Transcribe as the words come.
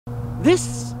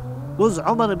This was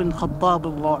Umar ibn Khattaab,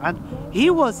 and he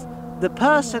was the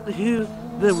person who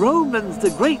the Romans, the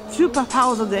great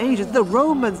superpowers of the ages, the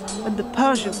Romans and the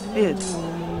Persians feared.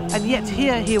 And yet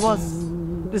here he was,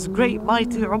 this great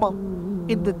mighty Umar,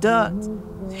 in the dirt,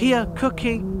 here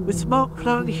cooking, with smoke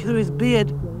flowing through his beard.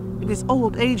 In his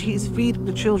old age he is feeding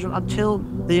the children until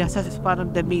they are satisfied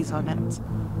and their meals are met.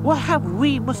 What have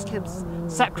we Muslims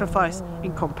sacrificed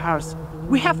in comparison?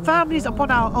 We have families upon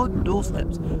our own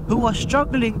doorsteps who are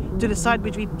struggling to decide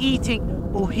between eating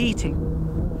or heating.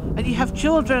 And you have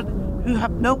children who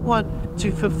have no one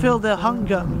to fulfill their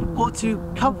hunger or to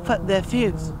comfort their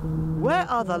fears. Where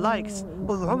are the likes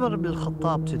of Umar ibn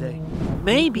Khattaab today?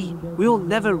 Maybe we will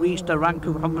never reach the rank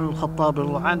of Umar ibn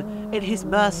Khattaab in his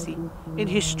mercy, in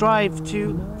his strive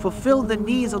to fulfill the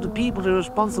needs of the people he is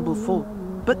responsible for.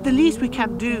 But the least we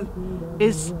can do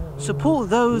is support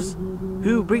those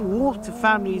who bring warmth to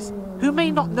families who may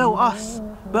not know us,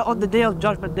 but on the Day of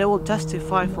Judgment they will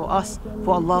testify for us,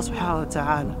 for Allah subhanahu wa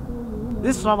ta'ala.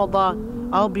 This Ramadan,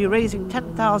 I'll be raising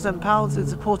 £10,000 in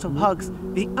support of Hugs,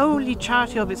 the only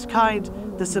charity of its kind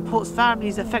that supports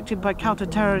families affected by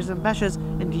counter-terrorism measures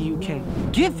in the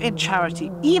UK. Give in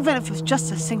charity, even if it's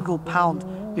just a single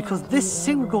 £1, because this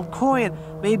single coin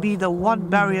may be the one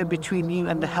barrier between you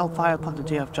and the hellfire upon the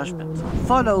Day of Judgment.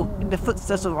 Follow in the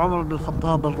footsteps of Umar ibn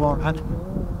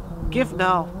Khattaab. Give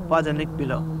now by the link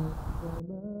below.